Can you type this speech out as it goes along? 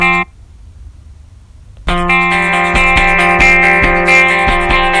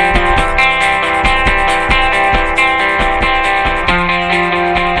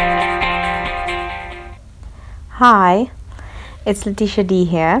It's Letitia D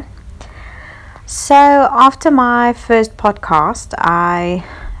here. So after my first podcast,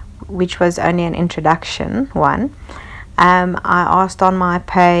 which was only an introduction one, I asked on my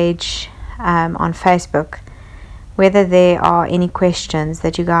page on Facebook whether there are any questions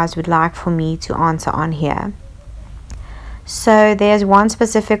that you guys would like for me to answer on here. So there's one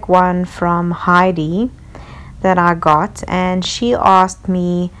specific one from Heidi that I got, and she asked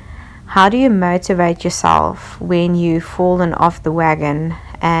me, how do you motivate yourself when you've fallen off the wagon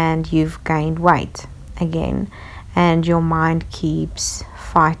and you've gained weight again and your mind keeps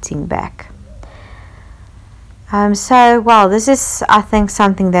fighting back? This is, I think,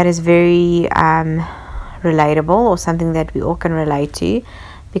 something that is very relatable, or something that we all can relate to,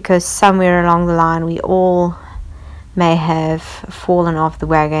 because somewhere along the line we all may have fallen off the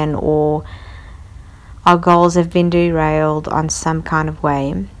wagon, or our goals have been derailed on some kind of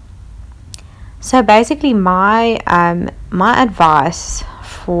way. So basically my advice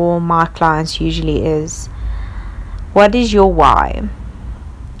for my clients usually is, what is your why?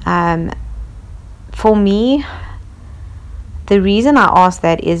 For me, the reason I ask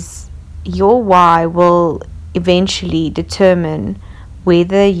that is your why will eventually determine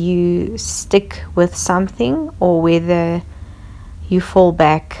whether you stick with something or whether you fall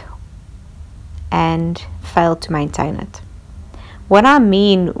back and fail to maintain it. What I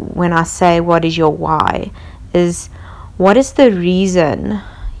mean when I say what is your why is, what is the reason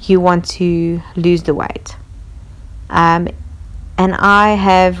you want to lose the weight? And I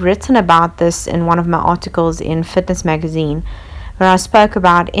have written about this in one of my articles in Fitness Magazine, where I spoke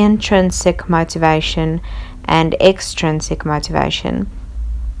about intrinsic motivation and extrinsic motivation.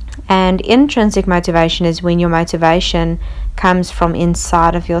 And intrinsic motivation is when your motivation comes from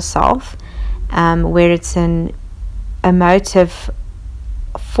inside of yourself, where it's a motive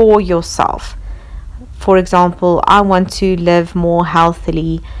for yourself. For example, I want to live more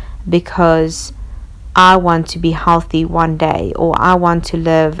healthily because I want to be healthy one day, or I want to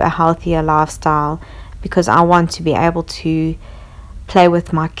live a healthier lifestyle because I want to be able to play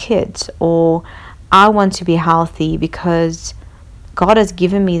with my kids, or I want to be healthy because God has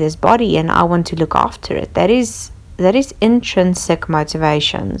given me this body and I want to look after it. That is intrinsic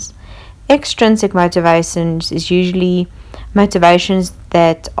motivations. Extrinsic motivations is usually motivations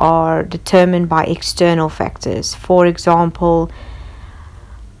that are determined by external factors. For example,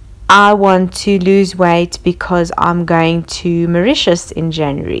 I want to lose weight because I'm going to Mauritius in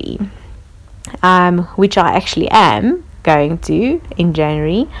January, which I actually am going to in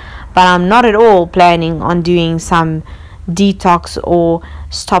January, but I'm not at all planning on doing some detox or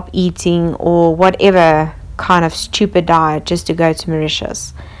stop eating or whatever kind of stupid diet just to go to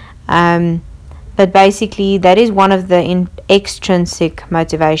Mauritius. But basically that is one of the extrinsic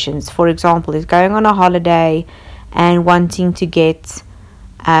motivations. For example, is going on a holiday and wanting to get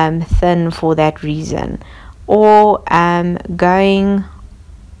thin for that reason, or going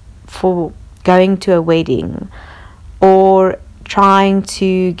to a wedding, or trying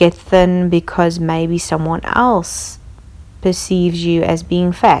to get thin because maybe someone else perceives you as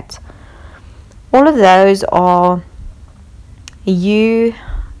being fat. All of those are you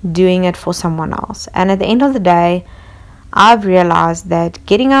doing it for someone else. And at the end of the day, I've realized that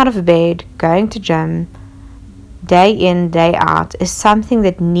getting out of bed, going to gym, day in, day out, is something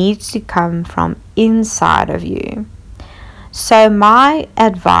that needs to come from inside of you. So my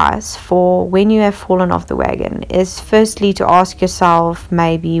advice for when you have fallen off the wagon is, firstly, to ask yourself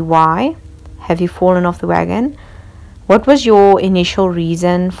maybe, why have you fallen off the wagon? What was your initial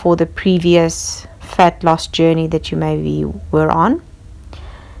reason for the previous fat loss journey that you maybe were on?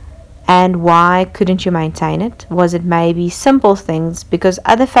 And why couldn't you maintain it? Was it maybe simple things? Because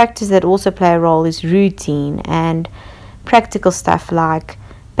other factors that also play a role is routine and practical stuff like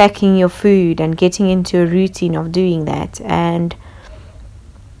packing your food and getting into a routine of doing that. And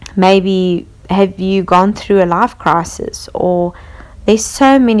maybe have you gone through a life crisis, or there's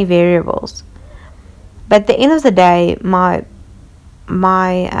so many variables. But at the end of the day, my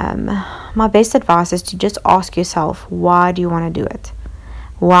best advice is to just ask yourself, why do you want to do it?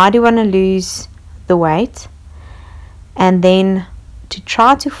 Why do you want to lose the weight? And then to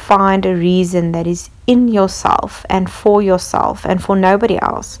try to find a reason that is in yourself and for nobody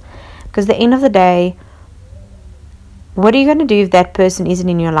else. Because at the end of the day, what are you going to do if that person isn't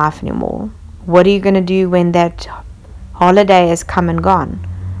in your life anymore? What are you going to do when that holiday has come and gone?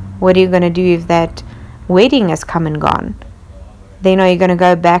 What are you going to do if that wedding has come and gone? Then are you going to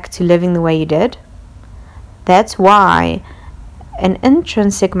go back to living the way you did? That's why an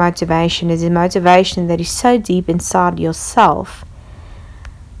intrinsic motivation is a motivation that is so deep inside yourself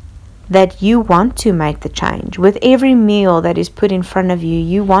that you want to make the change. With every meal that is put in front of you,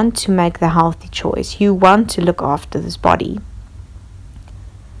 you want to make the healthy choice. You want to look after this body.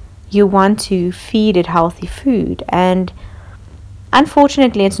 You want to feed it healthy food. And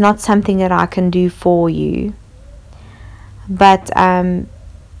unfortunately, it's not something that I can do for you. But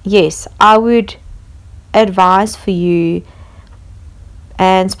yes, I would advise for you,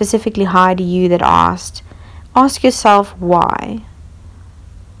 and specifically Heidi, you that ask yourself why.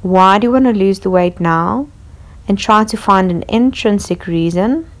 Why do you want to lose the weight now? And try to find an intrinsic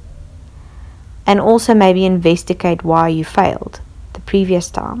reason, and also maybe investigate why you failed the previous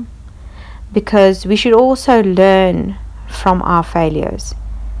time, because we should also learn from our failures.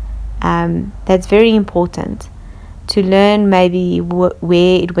 That's very important, to learn maybe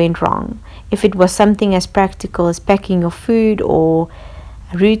where it went wrong. If it was something as practical as packing your food, or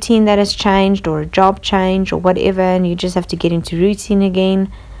a routine that has changed, or a job change, or whatever, and you just have to get into routine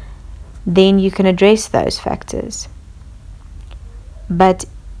again, then you can address those factors. But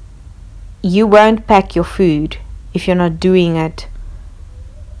you won't pack your food if you're not doing it.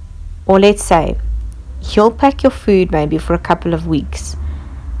 Or let's say you'll pack your food maybe for a couple of weeks,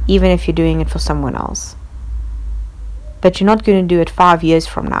 even if you're doing it for someone else. But you're not going to do it 5 years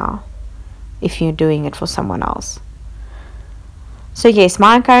from now if you're doing it for someone else. So yes,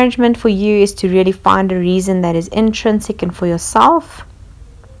 my encouragement for you is to really find a reason that is intrinsic and for yourself,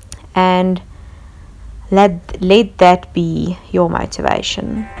 and let that be your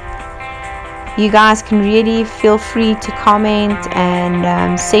motivation. You guys can really feel free to comment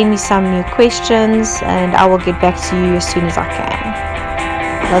and send me some new questions, and I will get back to you as soon as I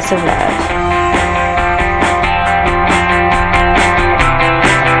can. Lots of love.